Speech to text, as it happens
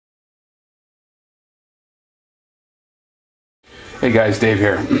Hey guys, Dave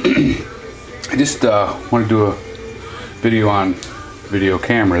here. I just want to do a video on video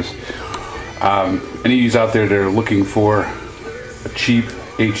cameras. Any of you out there that are looking for a cheap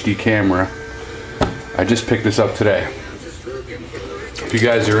HD camera, I just picked this up today. If you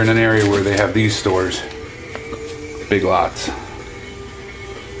guys are in an area where they have these stores, Big Lots,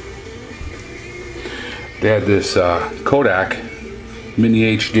 they had this Kodak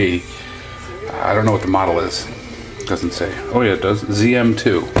Mini HD. I don't know what the model is. It doesn't say. Oh yeah, it does.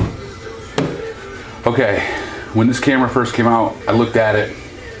 ZM2. Okay, when this camera first came out, I looked at it.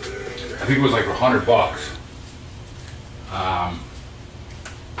 I think it was like $100.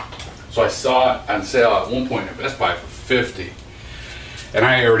 So I saw it on sale at one point at Best Buy for $50. And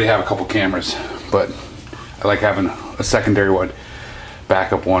I already have a couple cameras, but I like having a secondary one,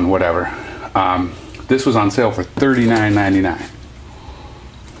 backup one, whatever. This was on sale for $39.99.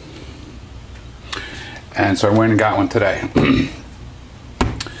 And so I went and got one today.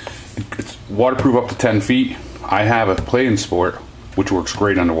 It's waterproof up to 10 feet. I have a Play Sport, which works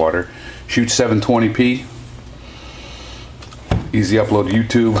great underwater. Shoots 720p. Easy upload to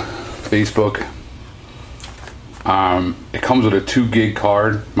YouTube, Facebook. It comes with a 2 gig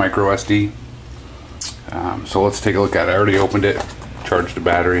card, micro SD. So let's take a look at it. I already opened it, charged the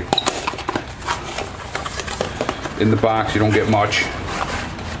battery. In the box, you don't get much.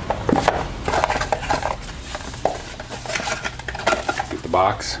 Get the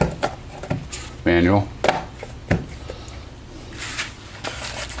box, manual,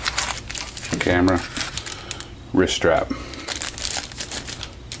 camera, wrist strap. You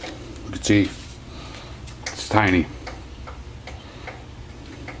can see it's tiny.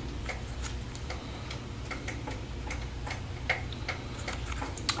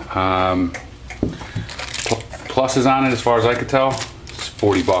 Pluses on it, as far as I could tell, it's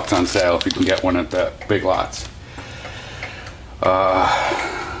 $40 on sale if you can get one at the Big Lots.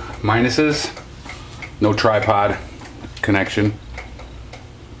 Minuses: no tripod connection.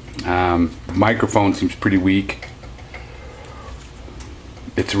 Microphone seems pretty weak.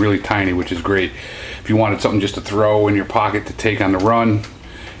 It's really tiny, which is great if you wanted something just to throw in your pocket to take on the run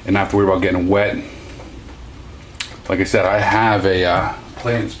and not have to worry about getting wet. Like I said, I have a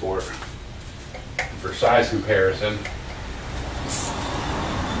Play Sport. For size comparison,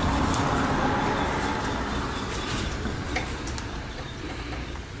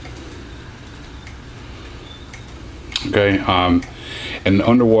 okay, and the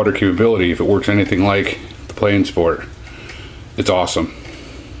underwater capability, if it works anything like the Play Sport, it's awesome.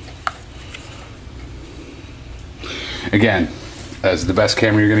 Again, as the best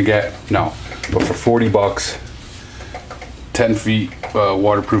camera you're gonna get, no, but for $40, 10 feet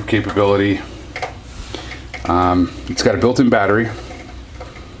waterproof capability. It's got a built-in battery.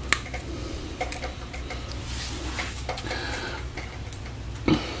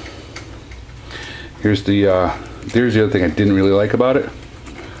 There's the other thing I didn't really like about it.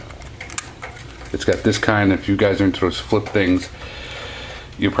 It's got this kind, if you guys are into those flip things,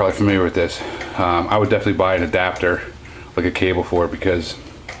 you're probably familiar with this. I would definitely buy an adapter, like a cable for it, because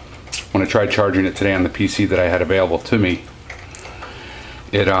when I tried charging it today on the PC that I had available to me,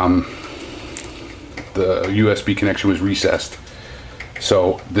 it the USB connection was recessed,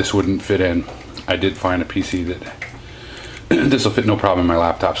 so this wouldn't fit in. I did find a PC that this will fit no problem in my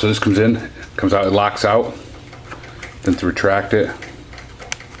laptop. So this comes in, comes out, it locks out. Then to retract it,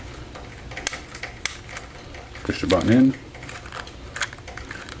 push the button in,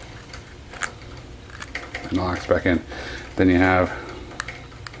 and it locks back in. Then you have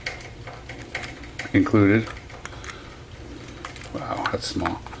included. Wow, that's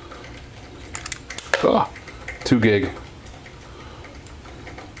small. Oh, 2 gig.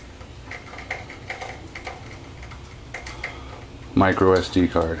 Micro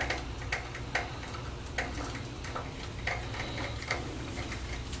SD card.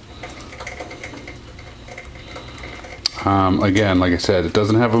 Again, like I said, it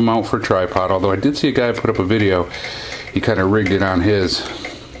doesn't have a mount for a tripod, although I did see a guy put up a video. He kind of rigged it on his.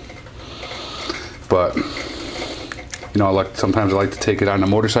 But, you know, sometimes I like to take it on a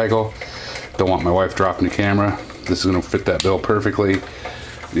motorcycle. Don't want my wife dropping the camera. This is going to fit that bill perfectly.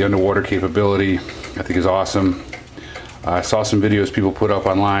 The underwater capability, I think, is awesome. I saw some videos people put up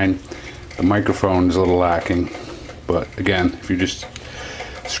online. The microphone is a little lacking, but again, if you're just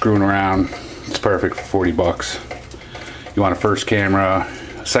screwing around, it's perfect for $40. You want a first camera,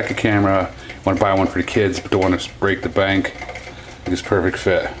 a second camera, you want to buy one for the kids but don't want to break the bank, it's perfect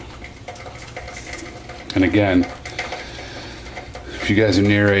fit. And again, if you guys are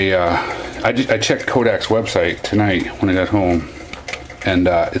near a I checked Kodak's website tonight when I got home, and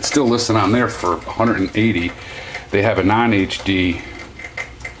it's still listed on there for $180. They have a non-HD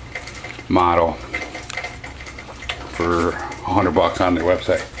model for $100 on their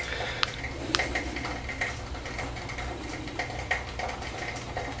website.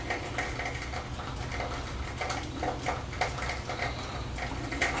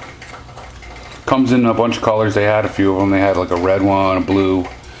 Comes in a bunch of colors. They had a few of them. They had like a red one, a blue,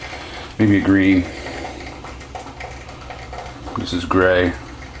 maybe a green. This is gray.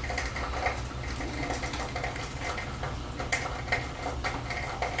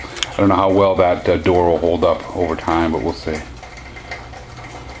 I don't know how well that door will hold up over time, but we'll see.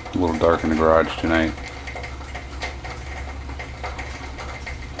 A little dark in the garage tonight.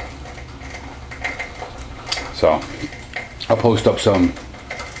 So I'll post up some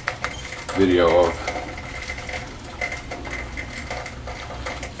video of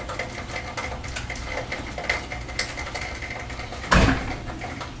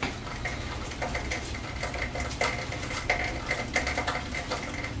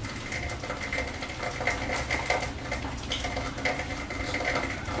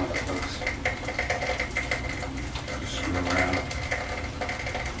just screw around.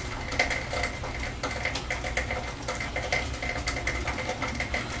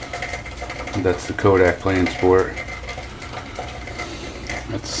 That's the Kodak Playing Sport.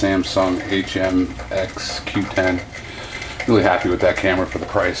 That's Samsung HMX Q10. Really happy with that camera for the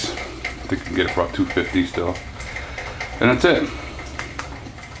price. I think you can get it for about $250 still. And that's it.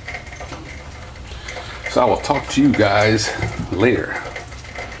 So I will talk to you guys later.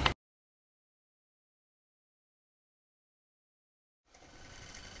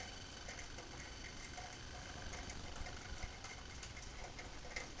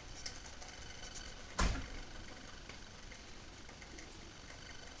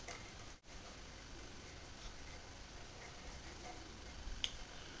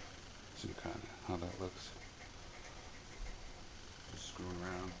 See kind of how that looks. Just screwing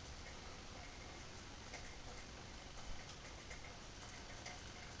around.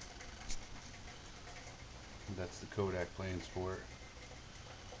 That's the Kodak Playing Sport.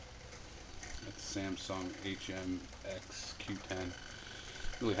 That's Samsung HMX Q10.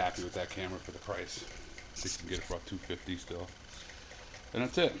 Really happy with that camera for the price. I think you can get it for about $250 still. And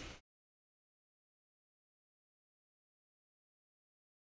that's it.